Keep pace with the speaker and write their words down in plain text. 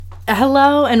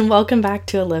Hello and welcome back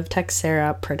to a Live Tech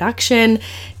Sarah production.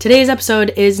 Today's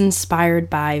episode is inspired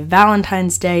by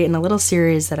Valentine's Day and a little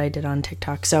series that I did on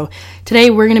TikTok. So today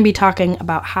we're going to be talking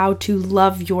about how to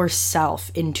love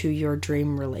yourself into your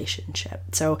dream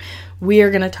relationship. So we are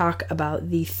going to talk about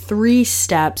the 3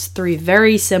 steps, 3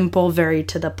 very simple, very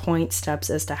to the point steps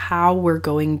as to how we're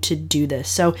going to do this.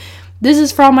 So this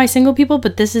is for all my single people,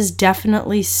 but this is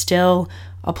definitely still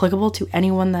applicable to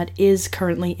anyone that is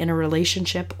currently in a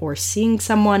relationship or seeing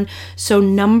someone. So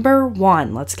number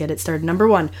 1, let's get it started. Number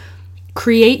 1,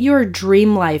 create your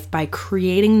dream life by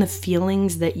creating the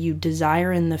feelings that you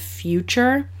desire in the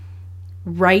future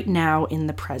right now in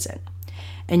the present.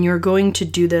 And you're going to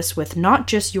do this with not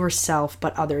just yourself,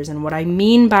 but others. And what I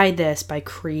mean by this, by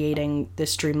creating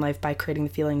this dream life, by creating the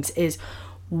feelings, is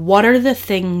what are the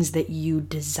things that you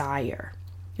desire?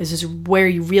 This is where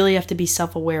you really have to be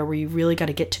self-aware, where you really got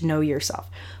to get to know yourself.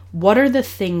 What are the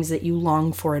things that you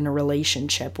long for in a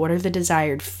relationship? What are the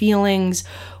desired feelings?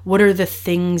 What are the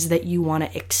things that you want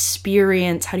to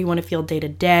experience? How do you want to feel day to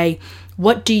day?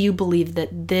 What do you believe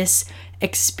that this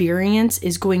experience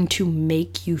is going to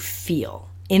make you feel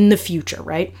in the future,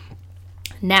 right?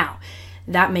 Now,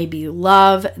 that may be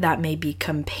love, that may be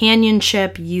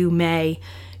companionship, you may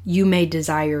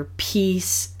desire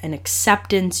peace and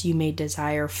acceptance. You may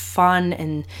desire fun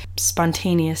and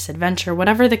spontaneous adventure,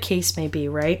 whatever the case may be,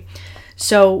 right?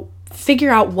 So figure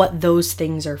out what those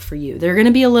things are for you. They're going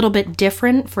to be a little bit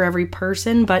different for every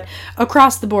person, but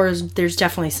across the board, there's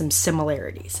definitely some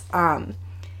similarities. And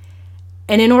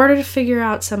in order to figure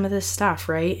out some of this stuff,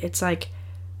 right, it's like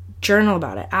journal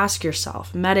about it, ask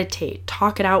yourself, meditate,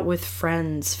 talk it out with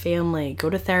friends, family,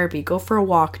 go to therapy, go for a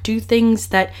walk, do things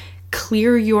that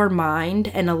clear your mind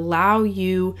and allow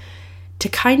you to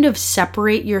kind of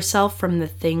separate yourself from the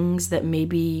things that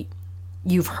maybe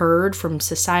you've heard from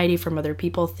society, from other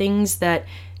people, things that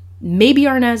maybe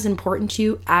aren't as important to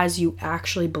you as you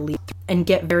actually believe, and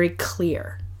get very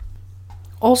clear.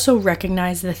 Also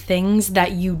recognize the things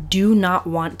that you do not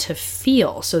want to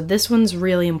feel. So this one's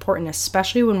really important,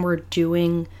 especially when we're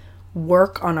doing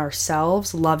work on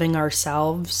ourselves, loving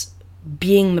ourselves,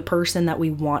 being the person that we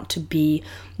want to be,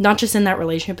 not just in that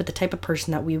relationship, but the type of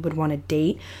person that we would want to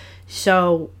date.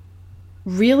 So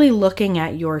really looking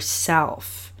at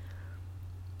yourself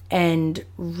and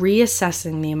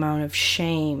reassessing the amount of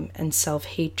shame and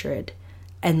self-hatred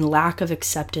and lack of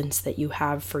acceptance that you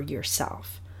have for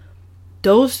yourself.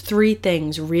 Those 3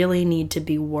 things really need to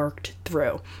be worked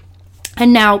through.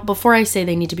 And now, before I say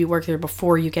they need to be worked through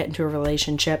before you get into a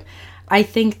relationship, I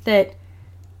think that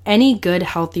any good,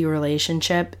 healthy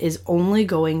relationship is only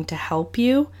going to help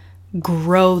you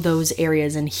grow those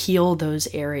areas and heal those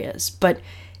areas. But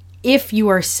if you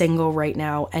are single right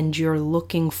now and you're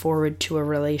looking forward to a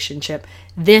relationship,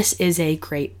 this is a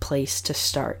great place to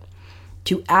start.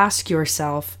 To ask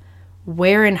yourself,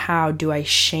 where and how do I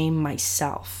shame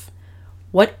myself?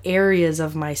 What areas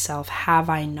of myself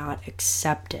have I not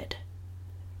accepted?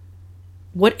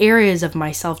 What areas of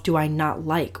myself do I not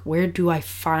like? Where do I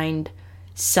find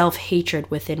self-hatred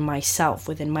within myself,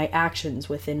 within my actions,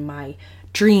 within my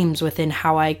dreams, within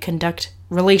how I conduct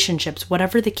relationships,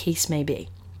 whatever the case may be?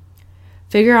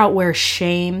 Figure out where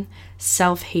shame,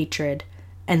 self-hatred,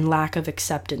 and lack of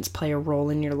acceptance play a role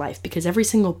in your life, because every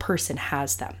single person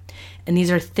has them. And these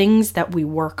are things that we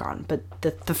work on. But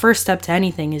the first step to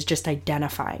anything is just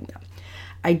identifying them.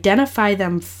 Identify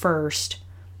them first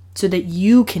so that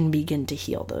you can begin to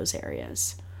heal those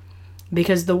areas.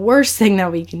 Because the worst thing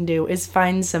that we can do is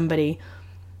find somebody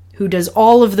who does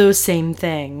all of those same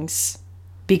things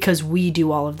because we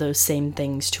do all of those same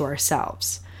things to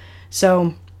ourselves.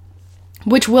 So,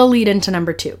 which will lead into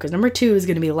number 2, because number 2 is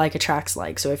going to be like attracts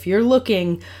like. So if you're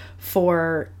looking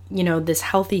for, this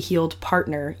healthy, healed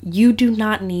partner, you do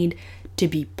not need to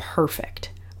be perfect,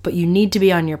 but you need to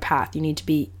be on your path. You need to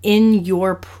be in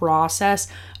your process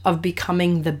of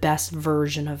becoming the best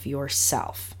version of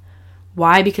yourself.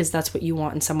 Why? Because that's what you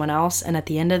want in someone else. And at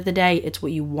the end of the day, it's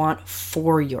what you want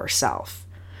for yourself.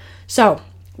 So,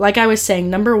 like I was saying,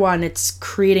 number 1, it's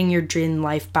creating your dream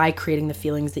life by creating the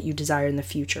feelings that you desire in the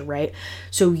future, right?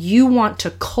 So you want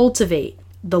to cultivate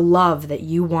the love that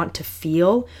you want to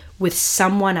feel with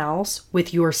someone else,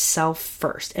 with yourself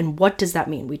first. And what does that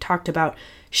mean? We talked about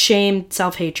shame,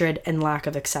 self-hatred, and lack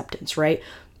of acceptance, right?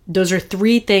 Those are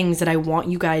 3 things that I want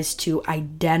you guys to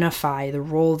identify the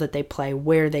role that they play,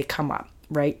 where they come up,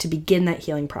 right? To begin that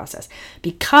healing process.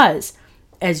 Because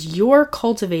as you're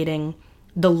cultivating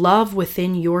the love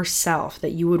within yourself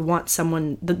that you would want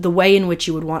someone, the way in which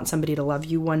you would want somebody to love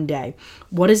you one day,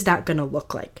 what is that going to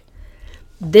look like?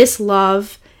 This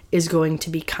love is going to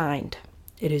be kind.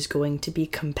 It is going to be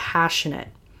compassionate.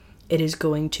 It is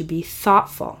going to be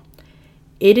thoughtful.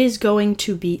 It is going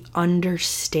to be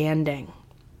understanding.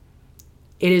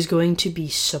 It is going to be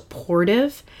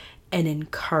supportive and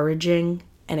encouraging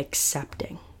and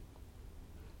accepting.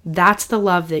 That's the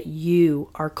love that you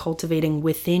are cultivating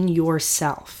within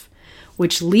yourself,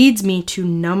 which leads me to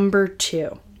number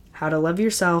 2, how to love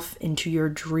yourself into your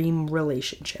dream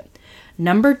relationship.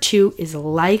 Number 2 is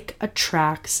like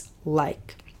attracts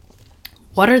like.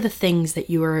 What are the things that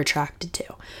you are attracted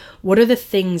to? What are the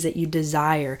things that you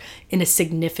desire in a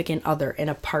significant other, in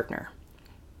a partner?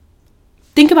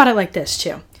 Think about it like this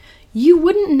too. You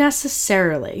wouldn't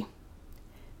necessarily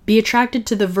be attracted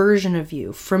to the version of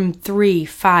you from 3,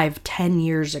 5, 10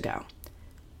 years ago.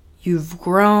 You've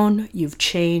grown, you've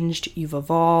changed, you've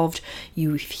evolved,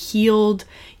 you've healed,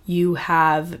 you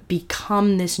have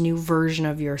become this new version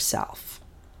of yourself.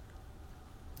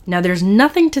 Now, there's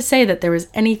nothing to say that there was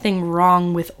anything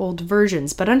wrong with old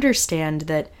versions, but understand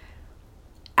that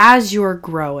as you're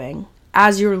growing,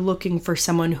 as you're looking for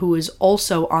someone who is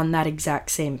also on that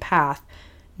exact same path,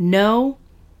 know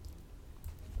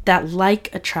that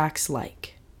like attracts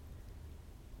like.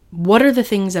 What are the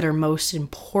things that are most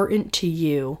important to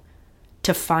you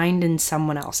to find in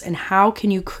someone else? And how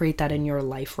can you create that in your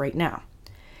life right now?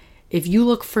 If you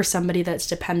look for somebody that's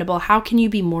dependable, how can you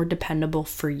be more dependable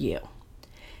for you?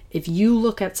 If you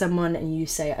look at someone and you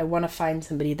say, I want to find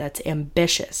somebody that's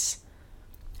ambitious,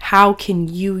 how can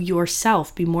you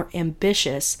yourself be more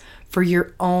ambitious for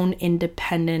your own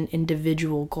independent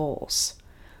individual goals?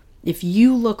 If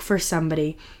you look for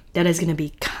somebody that is going to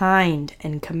be kind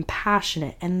and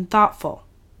compassionate and thoughtful,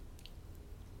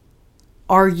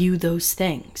 are you those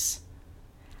things?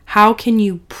 How can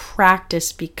you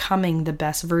practice becoming the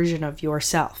best version of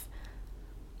yourself?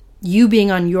 You being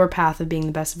on your path of being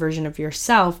the best version of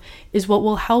yourself is what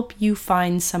will help you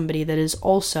find somebody that is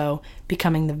also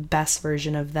becoming the best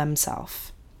version of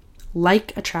themselves.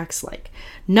 Like attracts like.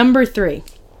 Number 3,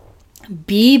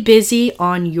 be busy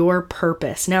on your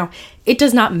purpose. Now, it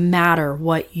does not matter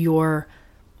what your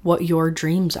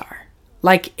dreams are.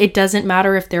 Like, it doesn't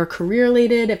matter if they're career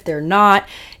related, if they're not.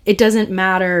 It doesn't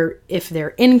matter if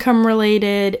they're income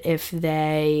related, if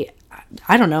they're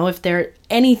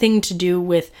anything to do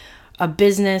with a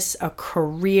business, a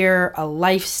career, a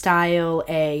lifestyle,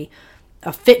 a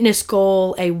fitness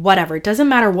goal, a whatever. It doesn't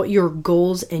matter what your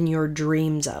goals and your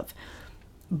dreams of.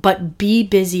 But be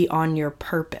busy on your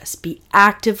purpose. Be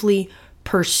actively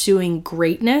pursuing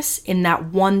greatness in that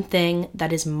one thing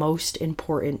that is most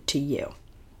important to you.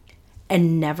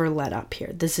 And never let up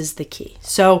here. This is the key.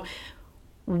 So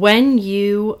when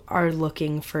you are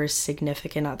looking for a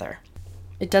significant other,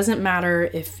 it doesn't matter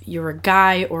if you're a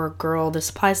guy or a girl, this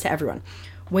applies to everyone.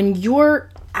 When you're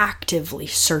actively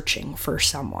searching for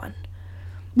someone,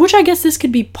 which I guess this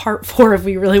could be part 4 if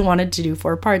we really wanted to do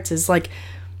 4 parts, is like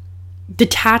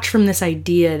detach from this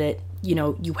idea that,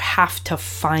 you have to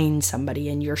find somebody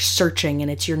and you're searching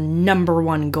and it's your number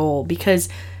one goal, because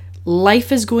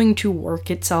life is going to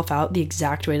work itself out the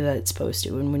exact way that it's supposed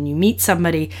to. And when you meet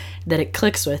somebody that it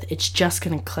clicks with, it's just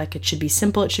going to click. It should be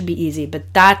simple. It should be easy.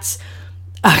 But that's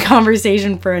a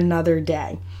conversation for another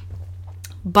day.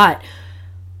 But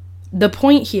the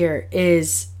point here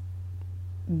is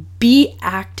be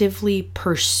actively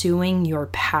pursuing your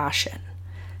passion,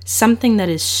 something that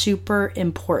is super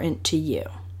important to you.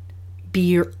 Be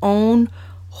your own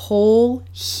whole,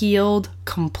 healed,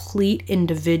 complete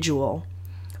individual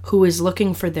who is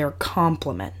looking for their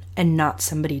complement and not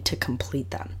somebody to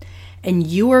complete them. And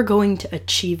you are going to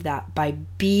achieve that by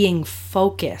being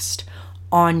focused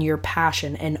on your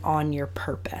passion and on your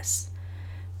purpose.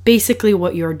 Basically,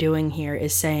 what you're doing here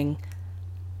is saying,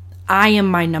 I am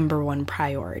my number one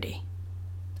priority.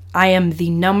 I am the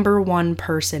number one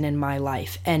person in my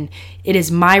life, and it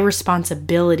is my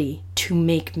responsibility to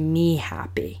make me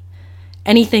happy.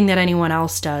 Anything that anyone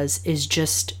else does is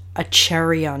just a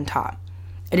cherry on top.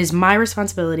 It is my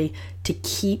responsibility to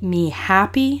keep me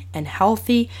happy and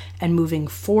healthy and moving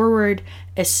forward,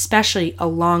 especially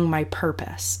along my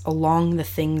purpose, along the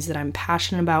things that I'm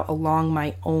passionate about, along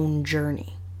my own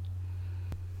journey.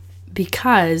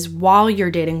 Because while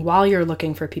you're dating, while you're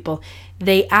looking for people,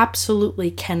 they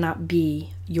absolutely cannot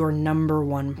be your number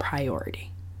one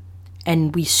priority.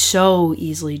 And we so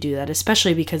easily do that,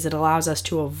 especially because it allows us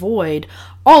to avoid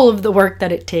all of the work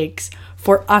that it takes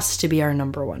for us to be our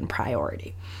number one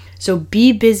priority. So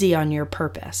be busy on your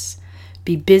purpose.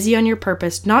 Be busy on your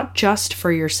purpose, not just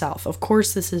for yourself. Of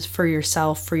course, this is for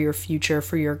yourself, for your future,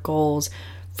 for your goals,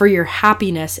 for your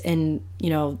happiness and,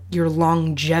 your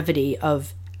longevity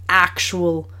of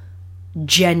actual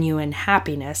genuine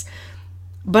happiness,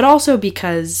 but also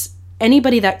because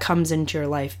anybody that comes into your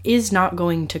life is not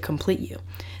going to complete you.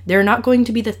 They're not going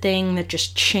to be the thing that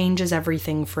just changes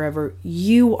everything forever.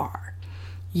 You are.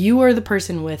 You are the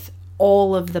person with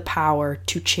all of the power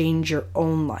to change your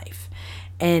own life.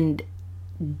 And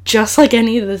just like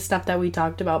any of the stuff that we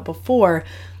talked about before,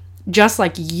 just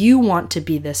like you want to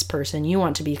be this person, you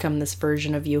want to become this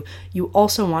version of you, you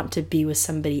also want to be with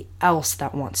somebody else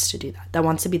that wants to do that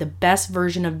wants to be the best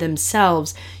version of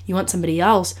themselves. You want somebody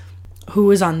else who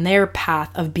is on their path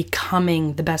of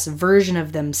becoming the best version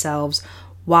of themselves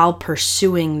while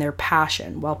pursuing their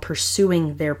passion, while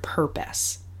pursuing their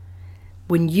purpose.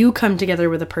 When you come together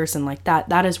with a person like that,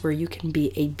 that is where you can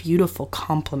be a beautiful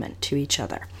complement to each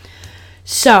other.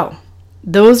 So,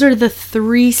 those are the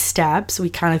 3 steps. We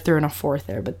kind of threw in a 4th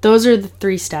there, but those are the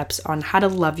 3 steps on how to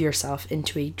love yourself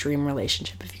into a dream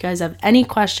relationship. If you guys have any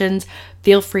questions,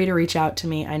 feel free to reach out to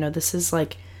me. I know this is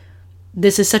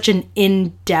such an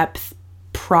in-depth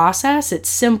process. It's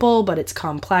simple, but it's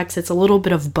complex. It's a little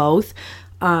bit of both.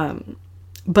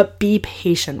 But be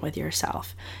patient with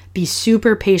yourself. Be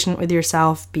super patient with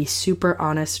yourself. Be super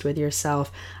honest with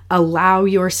yourself. Allow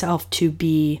yourself to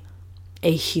be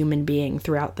a human being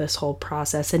throughout this whole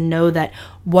process, and know that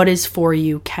what is for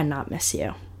you cannot miss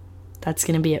you. That's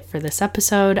going to be it for this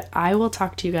episode. I will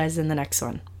talk to you guys in the next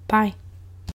one. Bye.